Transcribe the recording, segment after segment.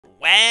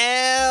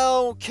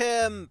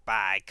Welcome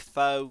back,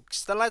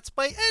 folks, to Let's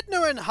Play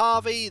Edna and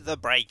Harvey, the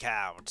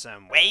Breakout.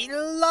 And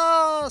when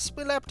last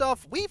we left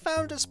off, we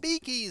found a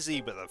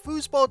speakeasy with a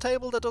foosball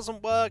table that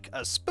doesn't work,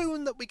 a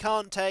spoon that we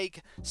can't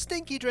take,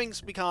 stinky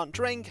drinks we can't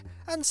drink,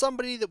 and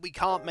somebody that we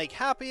can't make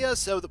happier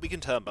so that we can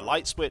turn the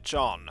light switch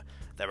on.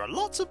 There are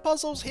lots of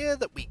puzzles here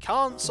that we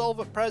can't solve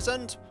at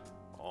present.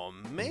 Or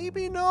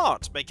maybe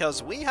not,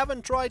 because we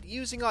haven't tried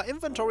using our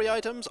inventory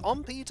items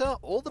on Peter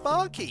or the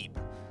barkeep.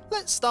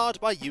 Let's start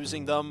by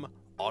using them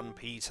on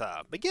Peter,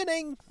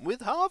 beginning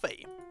with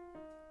Harvey.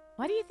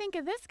 What do you think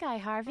of this guy,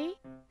 Harvey?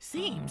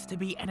 Seems to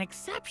be an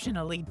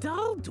exceptionally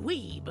dull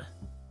dweeb.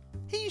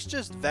 He's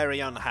just very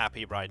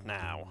unhappy right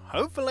now.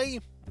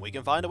 Hopefully, we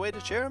can find a way to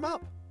cheer him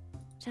up.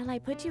 Shall I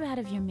put you out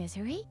of your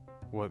misery?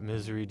 What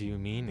misery do you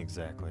mean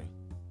exactly?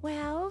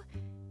 Well,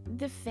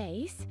 the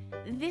face,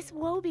 this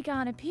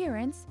woebegone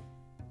appearance,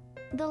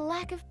 the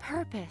lack of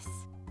purpose.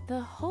 The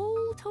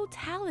whole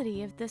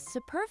totality of the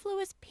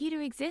superfluous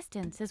Peter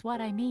existence is what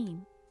I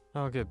mean.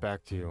 I'll get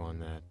back to you on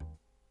that.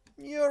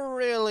 You're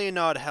really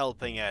not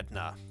helping,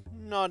 Edna.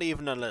 Not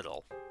even a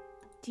little.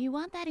 Do you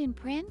want that in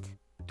print?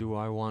 Do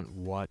I want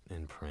what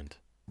in print?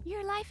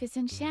 Your life is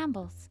in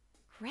shambles.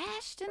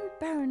 Crashed and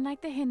burned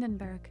like the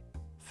Hindenburg.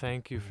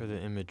 Thank you for the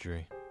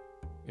imagery.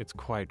 It's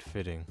quite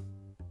fitting.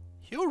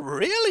 You're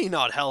really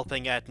not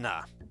helping,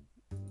 Edna.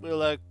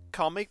 Will a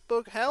comic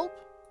book help?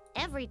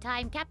 Every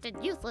time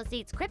Captain Useless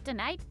eats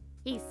kryptonite,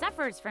 he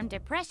suffers from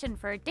depression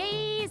for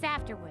days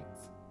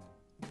afterwards.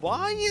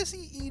 Why is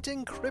he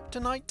eating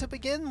kryptonite to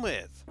begin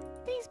with?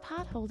 These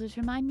pot holders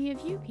remind me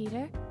of you,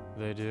 Peter.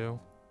 They do?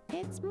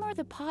 It's more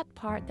the pot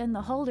part than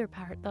the holder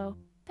part, though.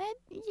 But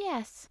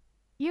yes,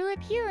 your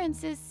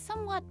appearance is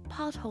somewhat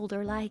pot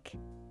holder-like.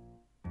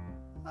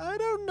 I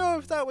don't know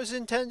if that was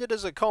intended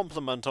as a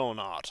compliment or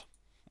not.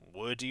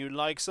 Would you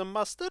like some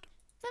mustard?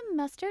 Some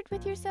mustard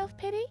with your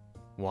self-pity?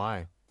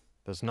 Why?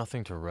 There's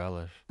nothing to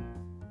relish.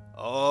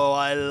 Oh,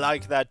 I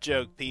like that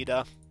joke,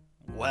 Peter.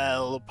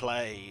 Well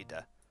played.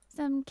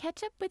 Some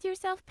ketchup with your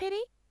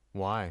self-pity?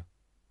 Why?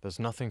 There's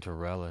nothing to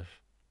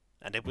relish.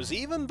 And it was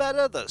even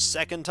better the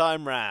second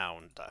time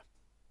round.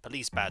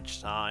 Police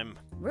badge time.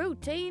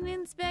 Routine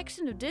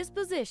inspection of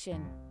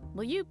disposition.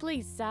 Will you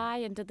please sigh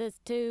into this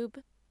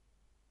tube?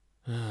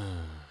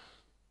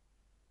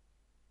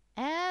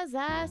 As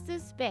I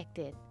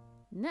suspected.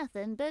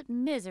 Nothing but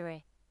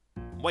misery.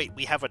 Wait,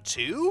 we have a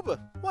tube?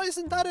 Why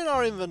isn't that in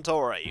our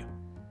inventory?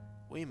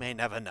 We may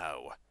never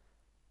know.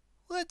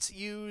 Let's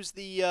use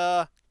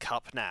the,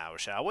 cup now,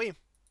 shall we?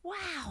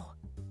 Wow!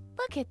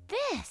 Look at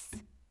this!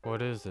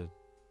 What is it?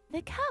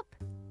 The cup.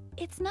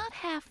 It's not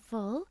half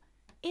full.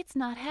 It's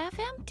not half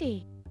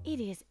empty. It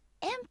is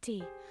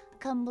empty.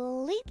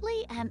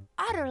 Completely and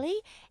utterly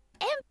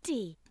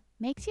empty.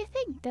 Makes you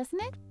think,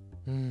 doesn't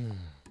it?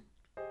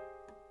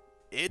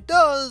 It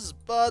does,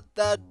 but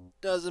that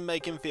doesn't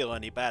make him feel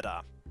any better.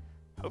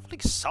 Hopefully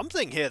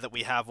something here that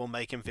we have will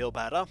make him feel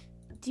better.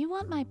 Do you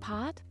want my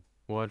pot?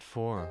 What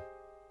for?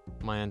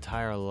 My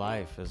entire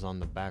life is on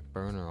the back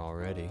burner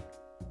already.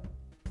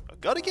 I've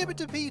got to give it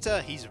to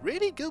Peter. He's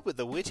really good with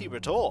the witty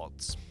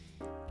retorts.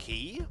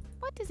 Key?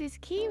 What does his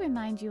key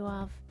remind you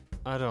of?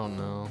 I don't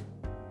know.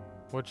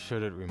 What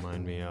should it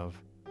remind me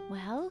of?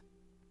 Well,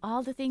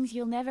 all the things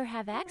you'll never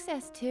have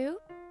access to.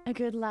 A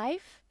good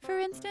life, for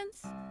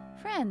instance.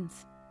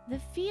 Friends.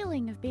 The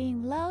feeling of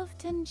being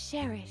loved and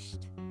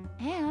cherished.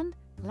 And,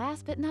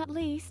 last but not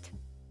least,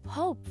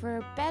 hope for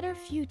a better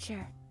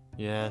future.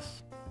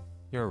 Yes,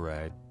 you're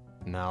right.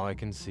 Now I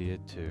can see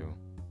it too.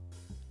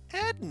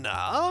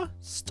 Edna,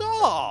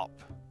 stop!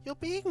 You're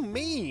being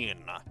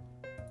mean.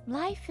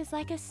 Life is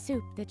like a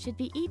soup that should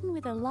be eaten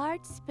with a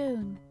large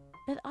spoon.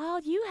 But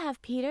all you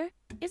have, Peter,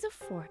 is a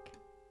fork.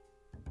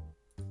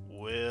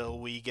 Will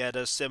we get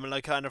a similar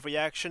kind of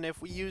reaction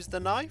if we use the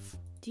knife?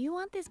 Do you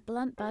want this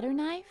blunt butter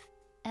knife?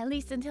 At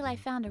least until I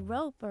found a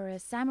rope or a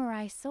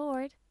samurai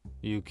sword.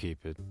 You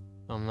keep it.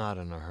 I'm not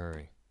in a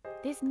hurry.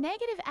 This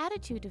negative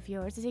attitude of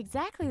yours is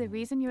exactly the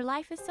reason your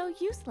life is so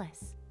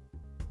useless.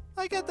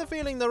 I get the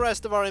feeling the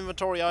rest of our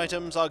inventory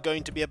items are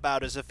going to be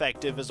about as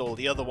effective as all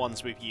the other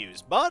ones we've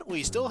used, but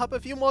we still have a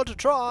few more to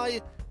try.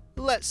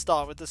 Let's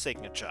start with the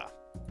signature.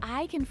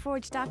 I can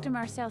forge Dr.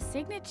 Marcel's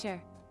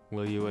signature.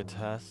 Will you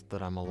attest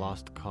that I'm a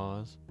lost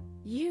cause?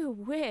 You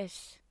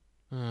wish.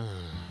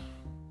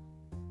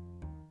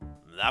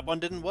 That one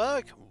didn't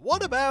work.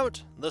 What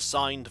about the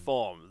signed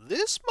form?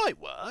 This might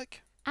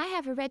work. I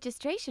have a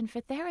registration for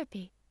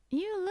therapy.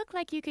 You look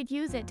like you could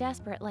use it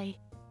desperately.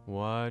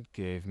 What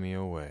gave me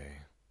away?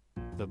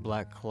 The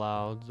black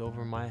clouds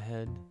over my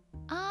head?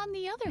 On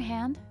the other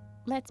hand,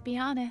 let's be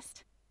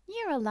honest,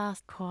 you're a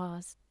lost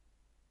cause.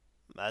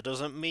 That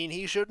doesn't mean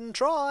he shouldn't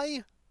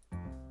try.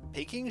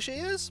 Picking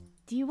shears?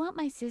 Do you want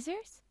my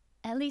scissors?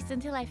 At least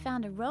until I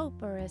found a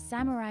rope or a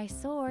samurai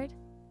sword.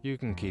 You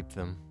can keep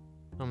them.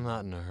 I'm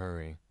not in a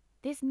hurry.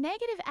 This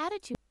negative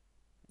attitude...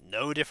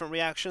 No different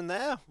reaction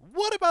there.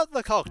 What about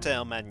the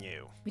cocktail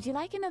menu? Would you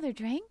like another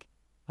drink?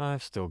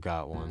 I've still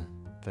got one.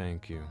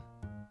 Thank you.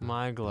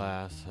 My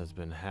glass has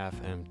been half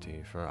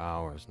empty for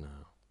hours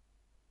now.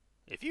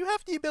 If you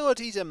have the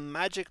ability to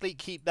magically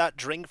keep that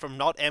drink from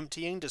not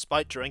emptying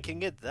despite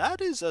drinking it, that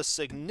is a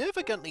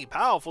significantly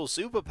powerful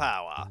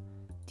superpower.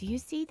 Do you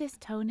see this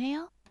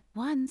toenail?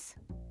 Once,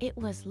 it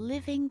was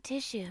living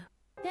tissue.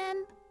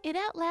 Then, it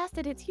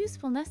outlasted its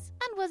usefulness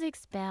and was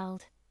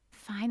expelled.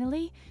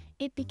 Finally,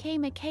 it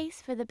became a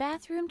case for the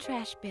bathroom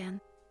trash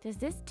bin. Does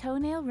this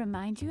toenail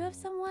remind you of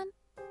someone?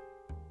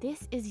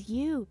 This is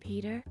you,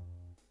 Peter.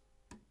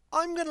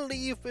 I'm gonna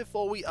leave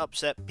before we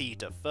upset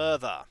Peter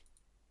further.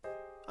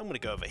 I'm gonna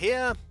go over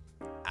here,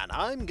 and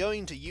I'm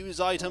going to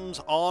use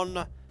items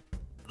on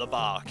the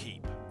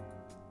barkeep.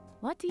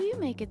 What do you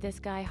make of this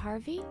guy,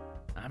 Harvey?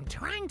 I'm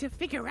trying to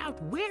figure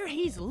out where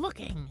he's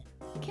looking.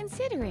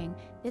 Considering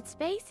that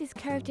space is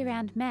curved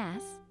around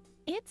mass,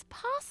 it's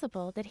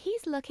possible that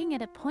he's looking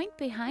at a point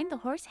behind the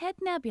Horsehead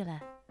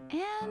Nebula.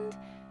 And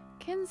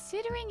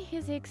considering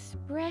his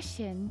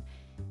expression,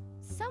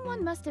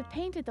 someone must have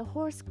painted the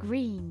horse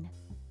green.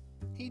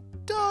 He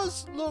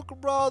does look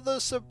rather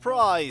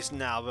surprised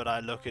now that I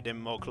look at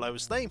him more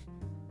closely.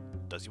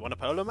 Does he want a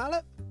polo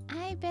mallet?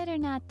 I better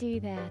not do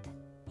that.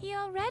 He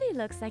already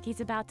looks like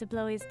he's about to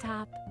blow his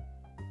top.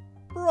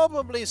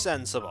 Probably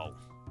sensible.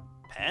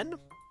 Pen?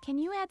 Can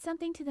you add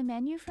something to the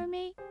menu for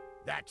me?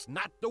 That's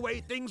not the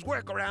way things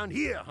work around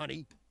here,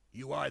 honey.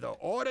 You either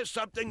order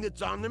something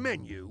that's on the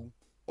menu,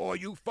 or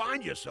you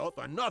find yourself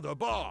another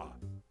bar.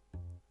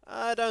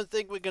 I don't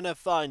think we're gonna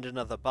find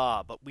another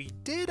bar, but we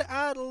did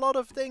add a lot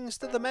of things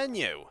to the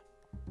menu.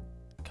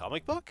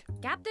 Comic book?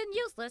 Captain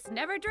Useless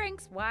never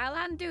drinks while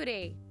on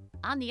duty.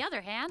 On the other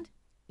hand,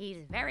 he's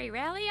very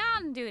rarely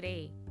on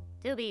duty.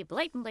 To be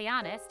blatantly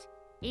honest,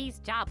 he's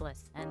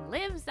jobless and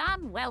lives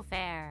on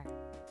welfare.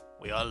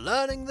 We are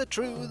learning the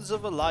truths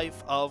of a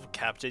life of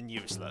Captain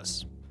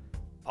Useless.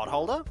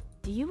 Potholder?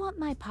 Do you want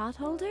my pot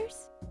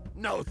holders?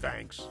 No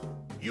thanks.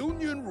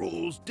 Union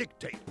rules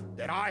dictate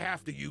that I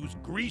have to use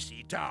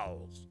greasy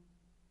towels.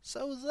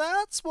 So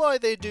that's why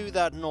they do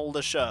that in all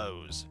the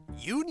shows.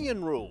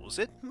 Union rules.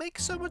 It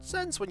makes so much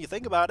sense when you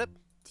think about it.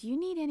 Do you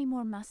need any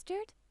more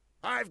mustard?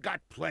 I've got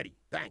plenty,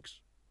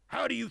 thanks.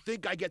 How do you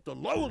think I get the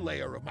lower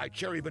layer of my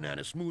cherry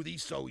banana smoothie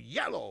so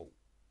yellow?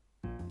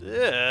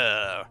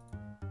 Ugh.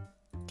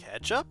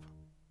 Ketchup?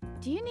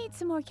 Do you need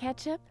some more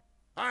ketchup?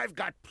 I've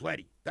got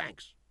plenty,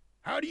 thanks.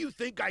 How do you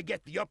think I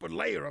get the upper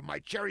layer of my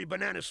cherry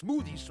banana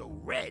smoothie so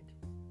red?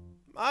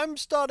 I'm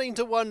starting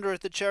to wonder if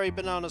the cherry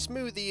banana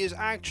smoothie is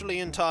actually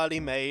entirely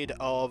made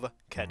of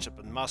ketchup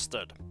and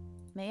mustard.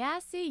 May I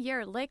see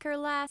your liquor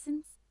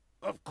license?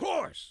 Of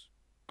course.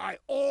 I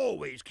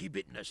always keep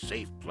it in a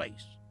safe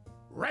place.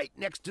 Right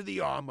next to the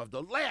arm of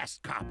the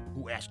last cop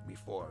who asked me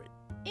for it.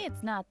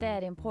 It's not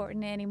that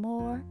important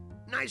anymore.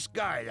 Nice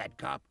guy, that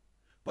cop,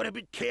 but a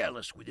bit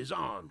careless with his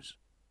arms.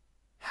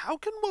 How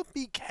can one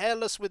be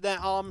careless with their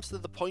arms to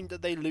the point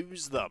that they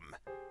lose them?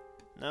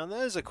 Now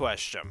there's a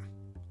question.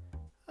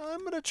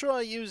 I'm gonna try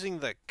using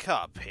the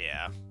cup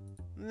here.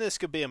 This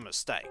could be a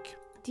mistake.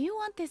 Do you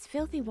want this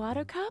filthy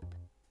water cup?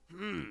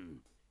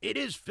 It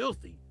is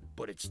filthy,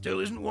 but it still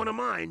isn't one of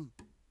mine.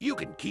 You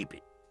can keep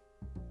it.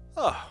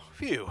 Oh,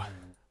 phew.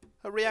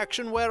 A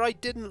reaction where I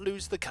didn't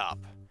lose the cup.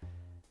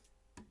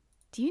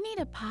 Do you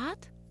need a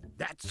pot?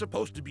 That's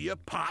supposed to be a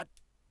pot.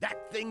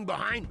 That thing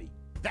behind me,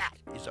 that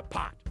is a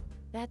pot.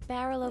 That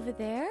barrel over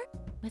there?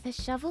 With a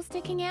shovel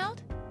sticking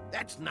out?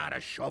 That's not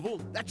a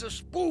shovel, that's a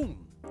spoon.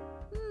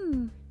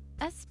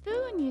 A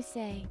spoon, you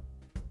say?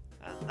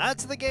 And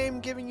that's the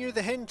game giving you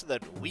the hint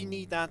that we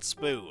need that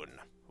spoon.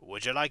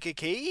 Would you like a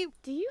key?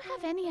 Do you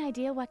have any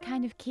idea what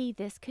kind of key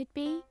this could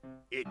be?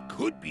 It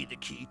could be the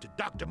key to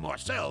Dr.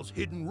 Marcel's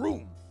hidden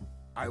room.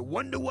 I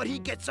wonder what he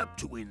gets up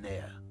to in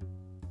there.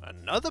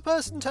 Another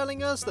person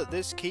telling us that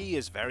this key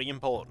is very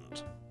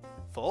important.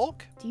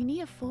 Fork? Do you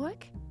need a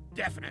fork?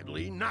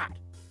 Definitely not.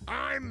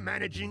 I'm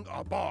managing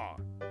a bar.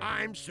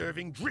 I'm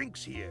serving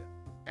drinks here.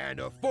 And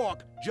a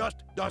fork just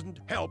doesn't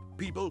help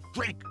people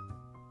drink.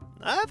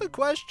 I have a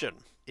question.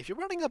 If you're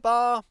running a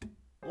bar,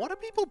 what are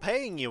people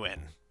paying you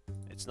in?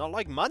 It's not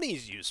like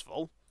money's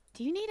useful.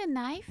 Do you need a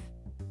knife?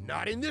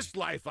 Not in this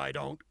life, I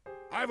don't.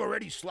 I've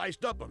already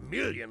sliced up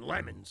 1,000,000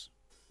 lemons.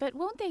 But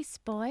won't they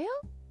spoil?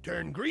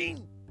 Turn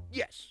green?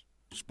 Yes.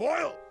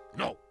 Spoil?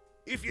 No.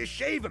 If you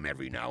shave them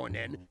every now and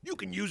then, you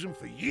can use them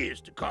for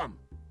years to come.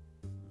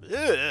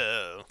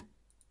 Ew.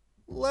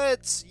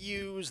 Let's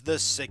use the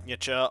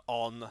signature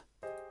on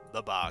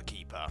the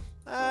barkeeper.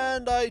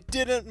 And I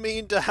didn't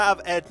mean to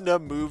have Edna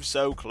move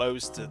so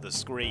close to the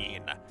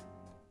screen.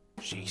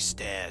 She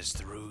stares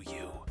through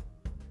you,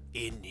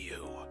 in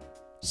you,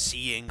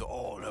 seeing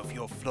all of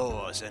your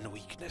flaws and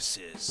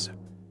weaknesses.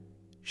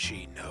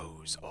 She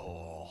knows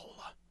all.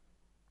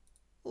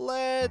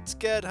 Let's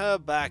get her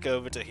back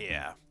over to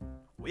here.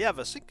 We have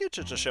a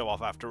signature to show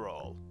off after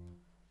all.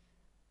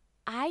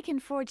 I can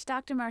forge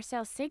Dr.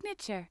 Marcel's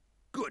signature.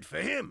 Good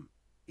for him.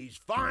 He's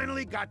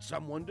finally got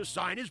someone to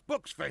sign his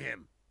books for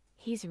him.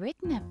 He's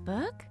written a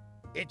book?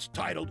 It's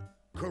titled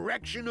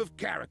Correction of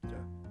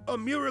Character, a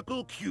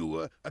miracle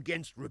cure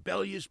against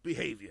rebellious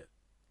behavior.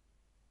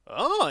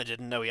 Oh, I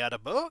didn't know he had a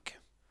book.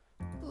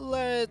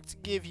 Let's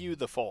give you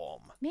the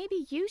form.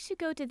 Maybe you should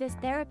go to this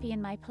therapy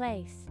in my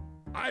place.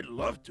 I'd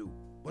love to,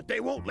 but they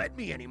won't let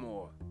me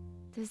anymore.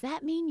 Does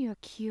that mean you're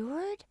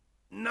cured?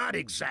 Not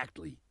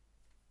exactly.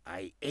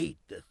 I ate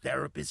the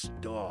therapist's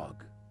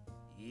dog.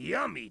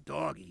 Yummy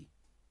doggy.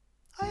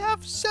 I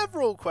have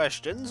several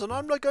questions, and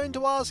I'm not going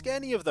to ask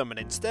any of them and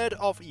instead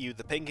offer you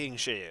the pinking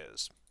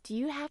shears. Do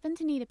you happen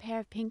to need a pair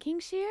of pinking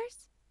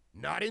shears?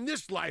 Not in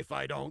this life,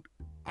 I don't.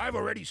 I've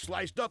already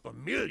sliced up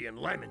 1,000,000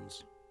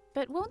 lemons.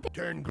 But won't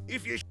they?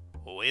 If you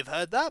We've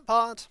heard that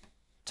part.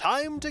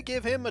 Time to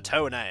give him a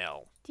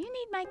toenail. Do you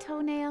need my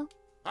toenail?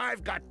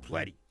 I've got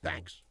plenty,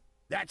 thanks.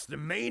 That's the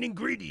main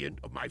ingredient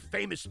of my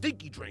famous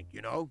Stinkydrink,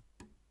 you know?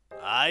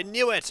 I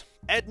knew it.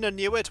 Edna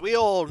knew it. We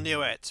all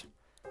knew it.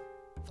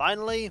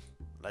 Finally,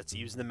 let's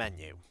use the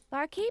menu.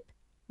 Barkeep,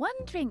 one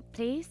drink,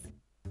 please.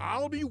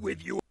 I'll be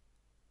with you.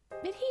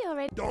 But he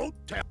already... Don't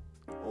tell.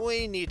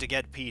 We need to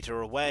get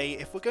Peter away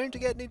if we're going to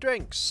get any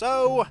drinks,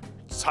 so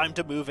it's time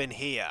to move in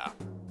here.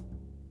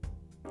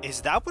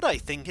 Is that what I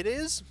think it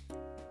is?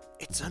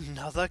 It's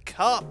another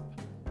cup.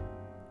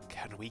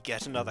 Can we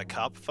get another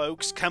cup,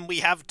 folks? Can we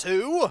have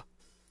two?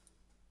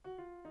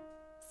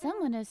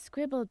 Someone has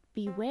scribbled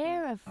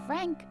 "Beware of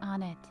Frank"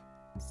 on it.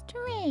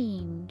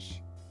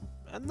 Strange.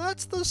 And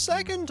that's the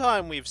second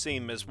time we've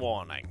seen Miss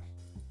Warning.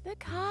 The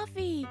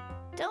coffee.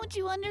 Don't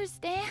you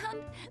understand?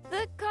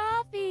 The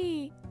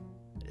coffee.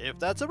 If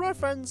that's a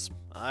reference,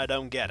 I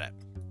don't get it.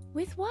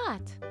 With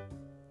what?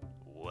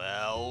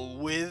 Well,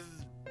 with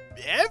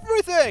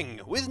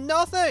everything! With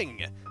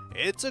nothing!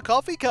 It's a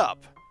coffee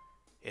cup.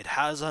 It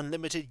has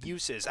unlimited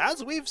uses,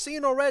 as we've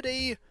seen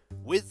already,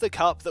 with the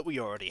cup that we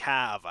already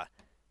have.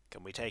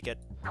 Can we take it?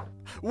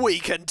 We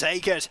can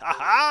take it!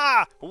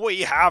 Ha-ha!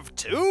 We have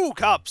two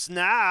cups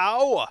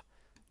now!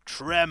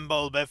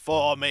 Tremble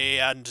before me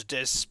and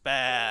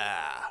despair.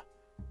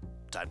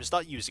 Time to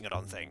start using it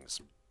on things.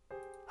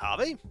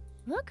 Harvey?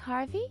 Look,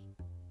 Harvey.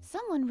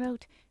 Someone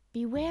wrote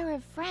 "Beware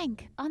of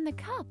Frank" on the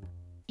cup.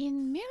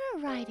 In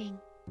mirror writing,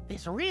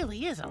 This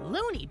really is a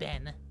loony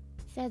bin.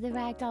 said the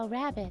ragdoll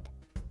rabbit.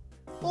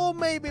 Or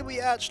maybe we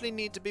actually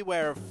need to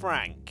beware of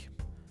Frank.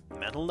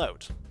 Mental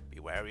note, be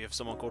wary of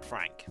someone called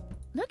Frank.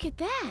 Look at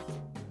that.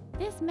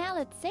 This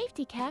mallet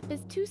safety cap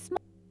is too small.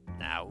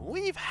 Now,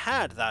 we've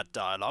had that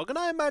dialogue, and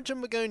I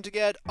imagine we're going to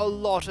get a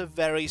lot of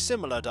very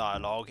similar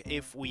dialogue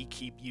if we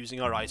keep using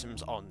our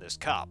items on this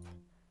cup.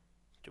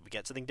 Do we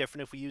get something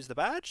different if we use the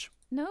badge?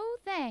 No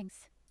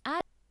thanks.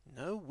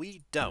 No,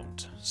 we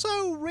don't.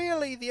 So,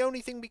 really, the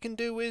only thing we can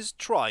do is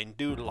try and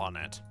doodle on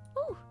it.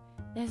 Ooh,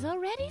 there's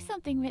already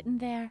something written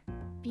there.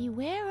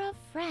 "Beware of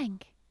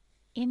Frank"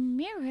 in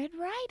mirrored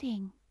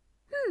writing.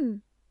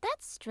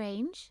 That's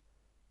strange.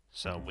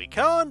 So we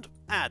can't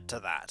add to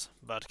that.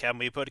 But can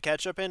we put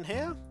ketchup in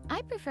here?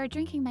 I prefer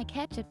drinking my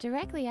ketchup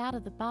directly out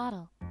of the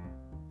bottle.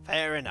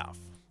 Fair enough.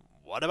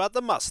 What about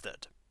the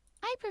mustard?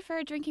 I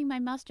prefer drinking my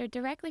mustard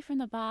directly from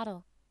the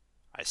bottle.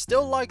 I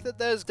still like that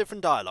there's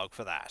different dialogue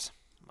for that.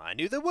 I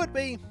knew there would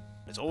be.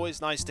 It's always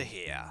nice to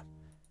hear.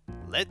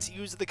 Let's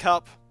use the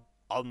cup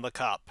on the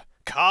cup.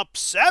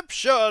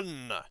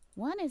 Cupception!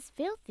 One is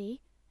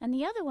filthy, and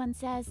the other one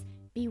says,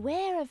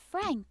 "Beware of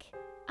Frank."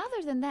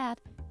 Other than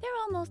that,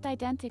 they're almost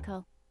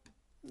identical.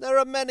 There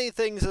are many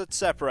things that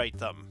separate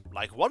them,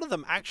 like one of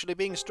them actually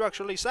being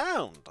structurally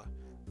sound.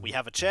 We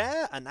have a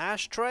chair, an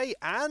ashtray,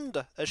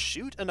 and a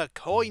chute and a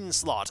coin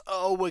slot.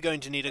 Oh, we're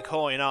going to need a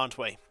coin, aren't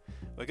we?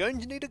 We're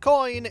going to need a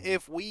coin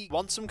if we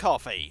want some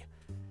coffee.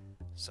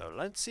 So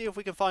let's see if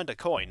we can find a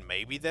coin.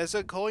 Maybe there's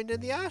a coin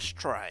in the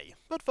ashtray.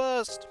 But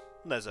first,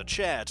 there's a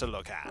chair to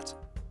look at.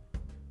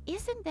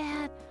 Isn't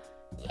that...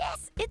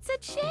 Yes, it's a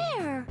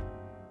chair!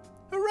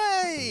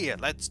 Hooray!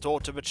 Let's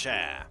talk to a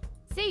chair.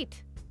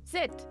 Seat.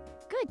 Sit.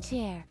 Good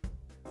chair.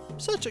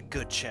 Such a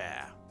good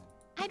chair.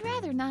 I'd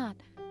rather not.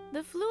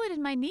 The fluid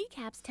in my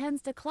kneecaps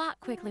tends to clot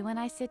quickly when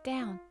I sit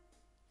down.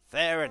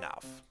 Fair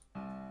enough.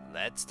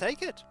 Let's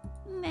take it.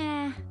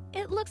 Nah,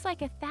 it looks like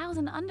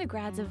 1,000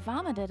 undergrads have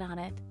vomited on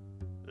it.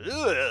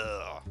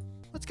 Ugh.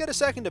 Let's get a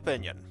second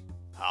opinion.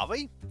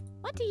 Harvey?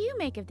 What do you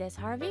make of this,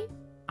 Harvey?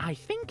 I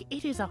think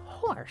it is a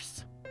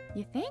horse.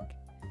 You think?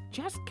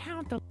 Just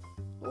count the...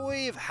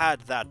 We've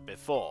had that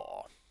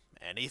before.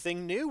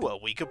 Anything new? Well,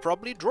 we could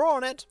probably draw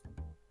on it.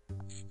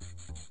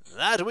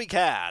 That we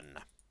can.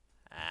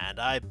 And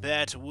I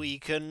bet we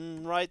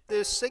can write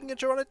this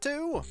signature on it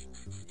too.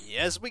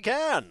 Yes, we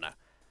can.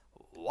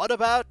 What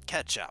about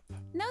ketchup?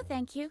 No,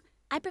 thank you.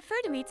 I prefer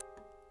to eat...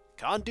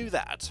 Can't do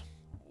that.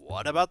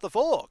 What about the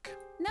fork?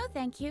 No,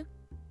 thank you.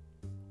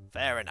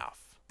 Fair enough.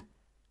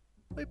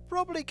 We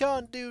probably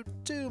can't do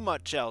too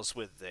much else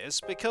with this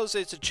because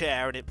it's a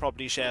chair and it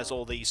probably shares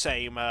all the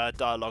same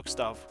dialogue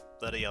stuff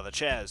that the other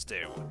chairs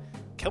do.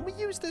 Can we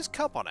use this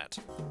cup on it?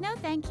 No,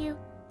 thank you.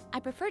 I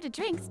prefer to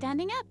drink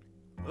standing up.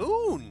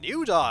 Ooh,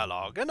 new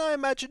dialogue, and I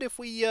imagine if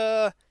we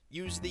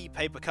use the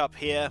paper cup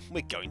here,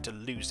 we're going to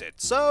lose it.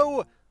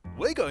 So,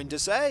 we're going to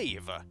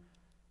save.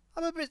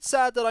 I'm a bit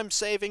sad that I'm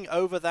saving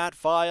over that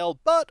file,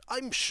 but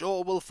I'm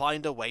sure we'll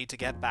find a way to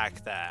get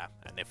back there.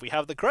 And if we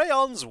have the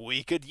crayons,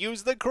 we could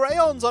use the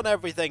crayons on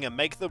everything and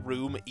make the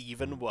room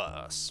even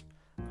worse.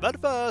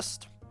 But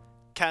first,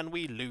 can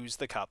we lose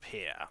the cup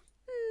here?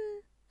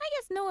 I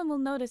guess no one will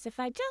notice if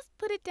I just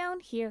put it down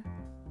here.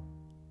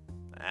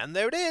 And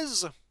there it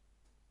is.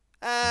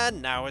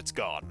 And now it's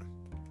gone.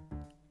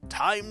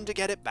 Time to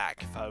get it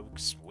back,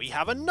 folks. We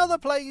have another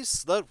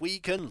place that we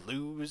can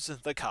lose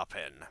the cup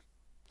in.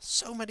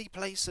 So many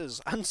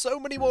places, and so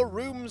many more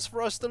rooms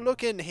for us to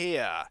look in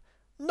here.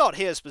 Not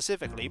here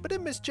specifically, but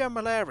in this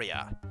general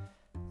area.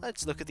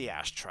 Let's look at the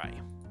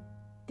ashtray.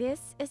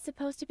 This is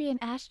supposed to be an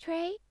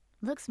ashtray?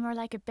 Looks more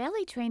like a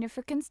belly trainer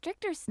for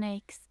constrictor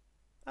snakes.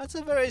 That's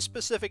a very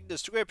specific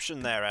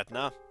description there,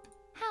 Edna.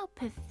 How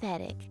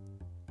pathetic.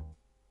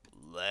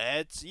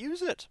 Let's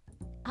use it.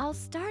 I'll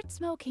start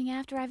smoking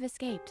after I've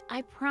escaped,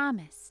 I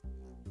promise.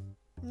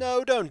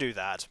 No, don't do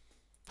that.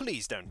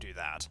 Please don't do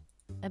that.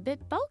 A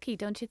bit bulky,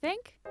 don't you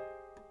think?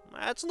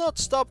 That's not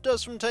stopped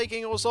us from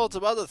taking all sorts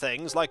of other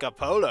things, like a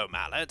polo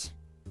mallet.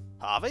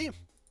 Harvey?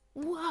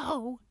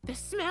 Whoa, the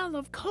smell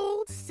of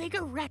cold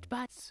cigarette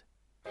butts.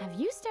 Have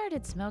you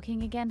started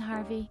smoking again,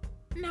 Harvey?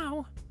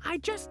 No, I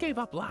just gave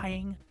up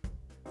lying.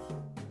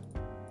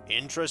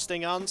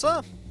 Interesting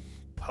answer.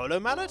 Polo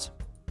mallet?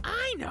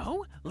 I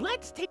know.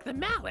 Let's take the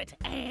mallet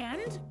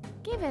and...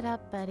 Give it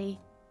up, buddy.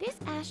 This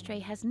ashtray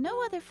has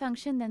no other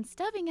function than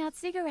stubbing out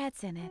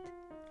cigarettes in it.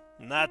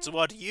 That's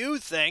what you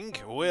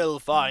think. We'll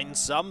find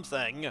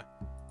something.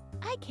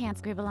 I can't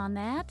scribble on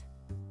that.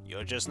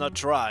 You're just not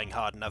trying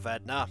hard enough,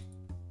 Edna.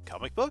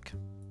 Comic book?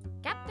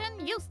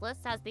 Captain Useless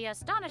has the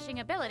astonishing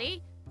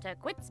ability to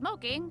quit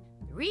smoking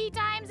 3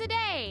 times a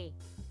day.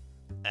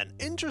 An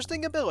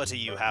interesting ability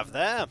you have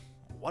there.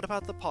 What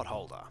about the pot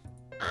holder?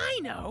 I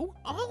know.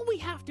 All we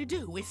have to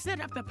do is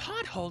set up the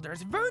pot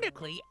holders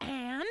vertically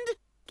and...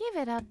 Give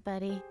it up,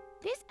 buddy.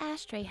 This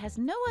ashtray has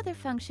no other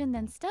function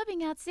than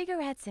stubbing out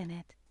cigarettes in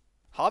it.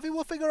 Harvey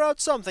will figure out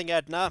something,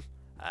 Edna.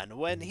 And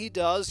when he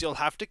does, you'll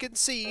have to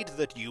concede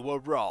that you were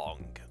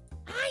wrong.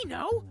 I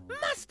know.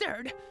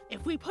 Mustard.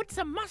 If we put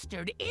some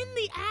mustard in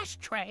the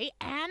ashtray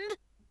and...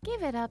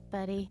 Give it up,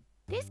 buddy.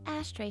 This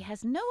ashtray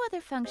has no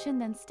other function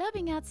than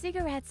stubbing out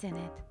cigarettes in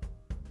it.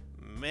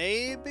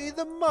 Maybe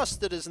the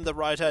mustard isn't the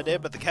right idea,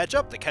 but the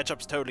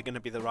ketchup's totally going to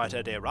be the right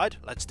idea, right?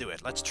 Let's do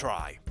it. Let's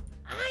try.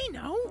 I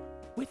know.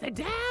 With a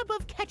dab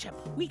of ketchup,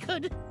 we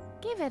could...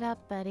 Give it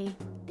up, buddy.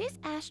 This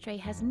ashtray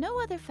has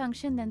no other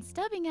function than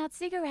stubbing out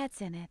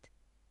cigarettes in it.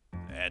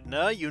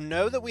 Edna, you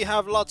know that we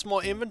have lots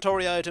more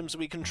inventory items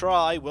we can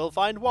try. We'll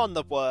find one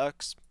that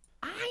works.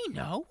 I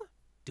know.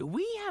 Do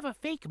we have a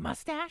fake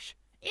mustache?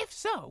 If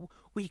so,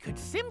 we could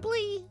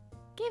simply...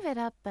 Give it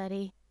up,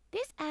 buddy.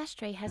 This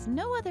ashtray has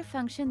no other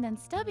function than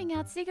stubbing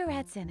out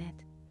cigarettes in it.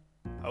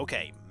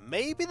 Okay,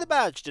 maybe the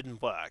badge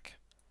didn't work.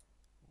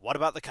 What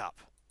about the cup?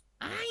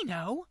 I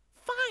know.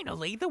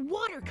 Finally, the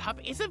water cup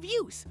is of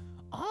use.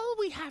 All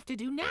we have to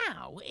do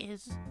now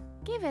is...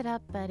 Give it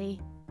up, buddy.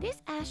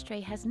 This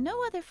ashtray has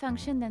no other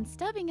function than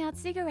stubbing out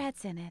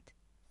cigarettes in it.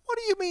 What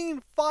do you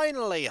mean,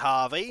 finally,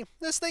 Harvey?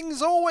 This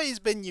thing's always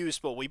been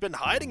useful. We've been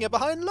hiding it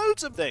behind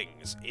loads of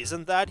things.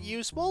 Isn't that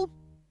useful?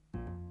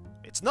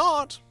 It's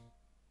not.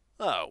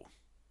 Oh.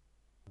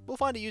 We'll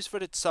find a use for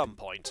it at some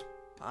point.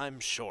 I'm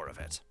sure of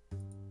it.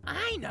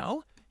 I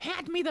know.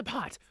 Hand me the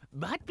pot,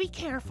 but be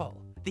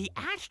careful. The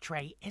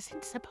ashtray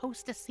isn't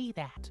supposed to see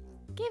that.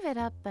 Give it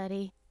up,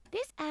 buddy.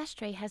 This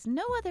ashtray has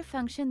no other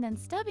function than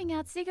stubbing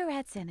out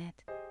cigarettes in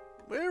it.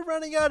 We're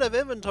running out of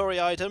inventory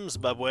items,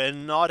 but we're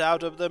not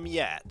out of them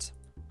yet.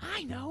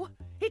 I know.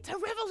 It's a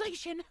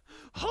revelation.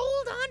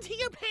 Hold on to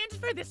your pants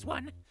for this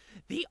one.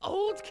 The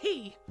old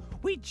key.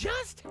 We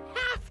just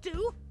have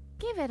to...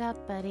 Give it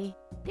up, buddy.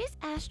 This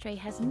ashtray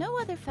has no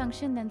other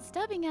function than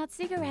stubbing out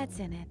cigarettes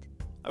in it.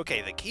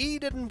 Okay, the key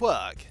didn't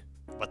work.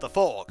 But the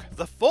fork.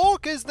 The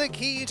fork is the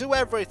key to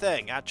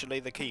everything. Actually,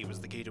 the key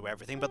was the key to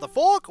everything, but the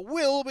fork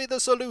will be the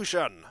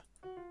solution.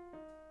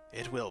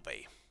 It will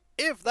be.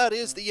 If that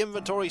is, the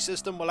inventory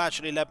system will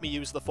actually let me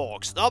use the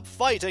fork. Stop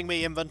fighting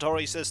me,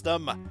 inventory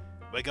system.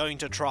 We're going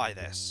to try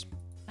this.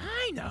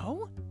 I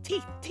know.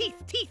 Teeth,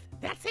 teeth, teeth.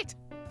 That's it.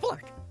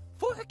 Fork.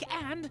 Fork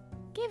and...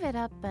 Give it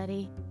up,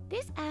 buddy.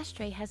 This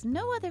ashtray has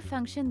no other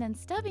function than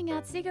stubbing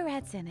out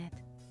cigarettes in it.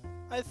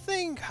 I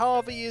think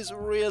Harvey is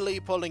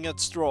really pulling at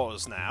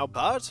straws now,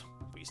 but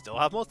we still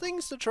have more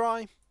things to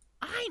try.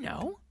 I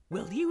know.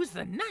 We'll use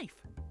the knife,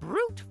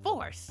 brute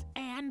force,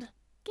 and...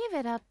 Give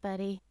it up,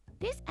 buddy.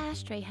 This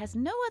ashtray has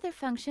no other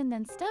function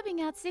than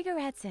stubbing out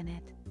cigarettes in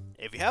it.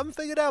 If you haven't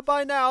figured out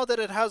by now that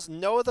it has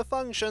no other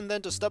function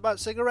than to stub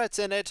out cigarettes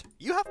in it,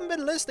 you haven't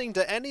been listening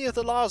to any of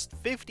the last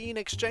 15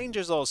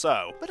 exchanges or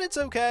so, but it's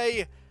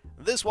okay.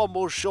 This one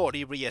will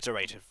surely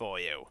reiterate it for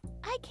you.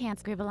 I can't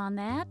scribble on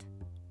that.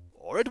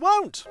 Or it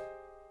won't.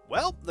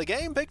 Well, the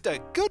game picked a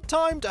good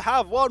time to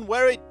have one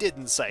where it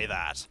didn't say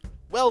that.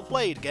 Well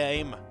played,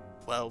 game.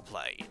 Well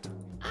played.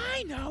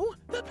 I know!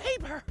 The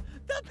paper!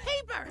 The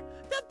paper!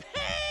 The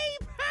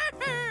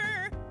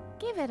paper!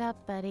 Give Give it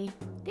up, buddy.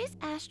 This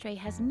ashtray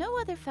has no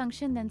other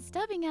function than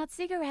stubbing out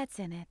cigarettes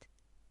in it.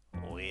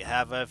 We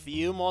have a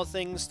few more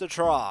things to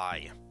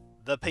try.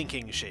 The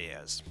pinking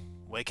shears.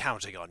 We're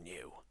counting on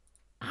you.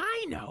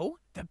 I know.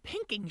 The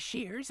pinking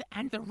shears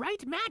and the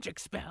right magic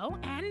spell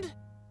and...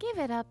 Give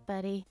it up,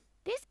 buddy.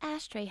 This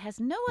ashtray has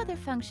no other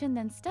function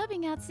than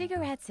stubbing out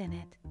cigarettes in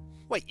it.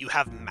 Wait, you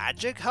have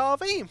magic,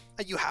 Harvey?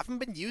 And you haven't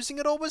been using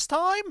it all this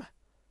time?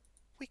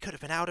 We could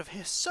have been out of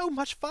here so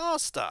much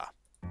faster.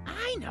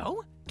 I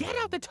know. Get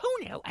out the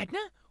toenail, Edna.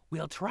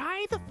 We'll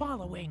try the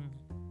following.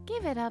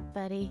 Give it up,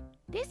 buddy.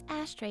 This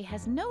ashtray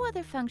has no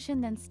other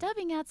function than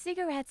stubbing out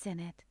cigarettes in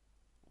it.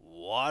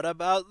 What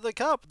about the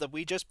cup that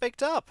we just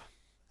picked up?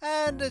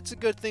 And it's a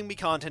good thing we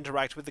can't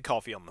interact with the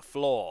coffee on the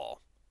floor.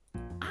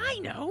 I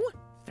know.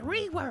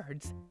 3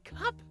 words.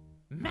 Cup,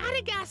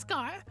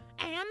 Madagascar,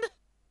 and...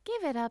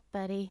 Give it up,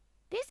 buddy.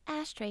 This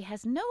ashtray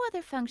has no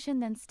other function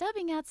than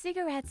stubbing out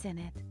cigarettes in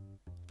it.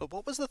 But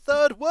what was the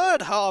third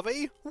word,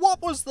 Harvey?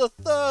 What was the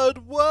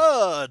third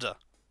word?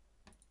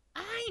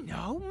 I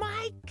know.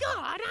 My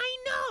God, I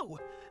know.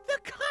 The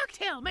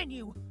cocktail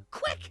menu.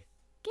 Quick!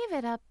 Give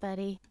it up,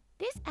 buddy.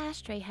 This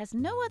ashtray has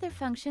no other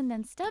function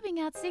than stubbing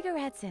out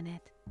cigarettes in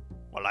it.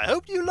 Well, I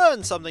hope you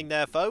learned something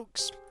there,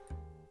 folks.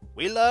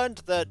 We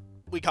learned that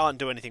we can't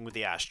do anything with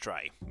the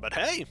ashtray. But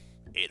hey,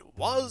 it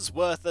was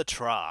worth a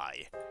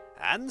try.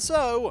 And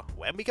so,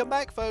 when we come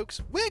back,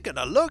 folks, we're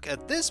gonna look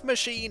at this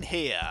machine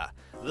here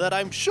that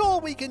I'm sure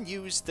we can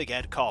use to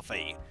get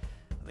coffee.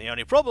 The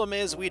only problem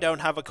is we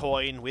don't have a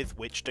coin with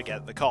which to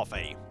get the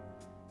coffee.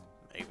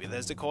 Maybe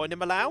there's a coin in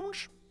my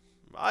lounge?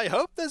 I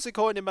hope there's a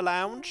coin in my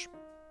lounge.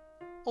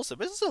 Also,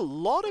 there's a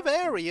lot of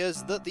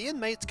areas that the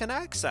inmates can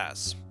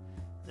access.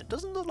 It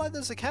doesn't look like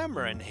there's a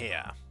camera in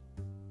here.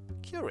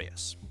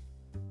 Curious.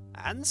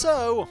 And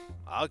so,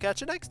 I'll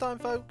catch you next time,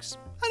 folks,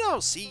 and I'll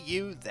see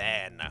you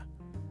then.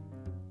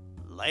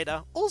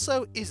 Later.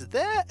 Also, is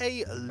there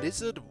a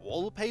lizard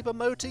wallpaper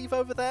motif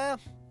over there?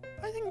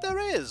 I think there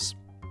is.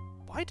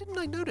 Why didn't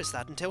I notice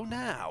that until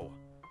now?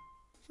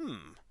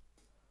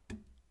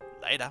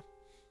 Later.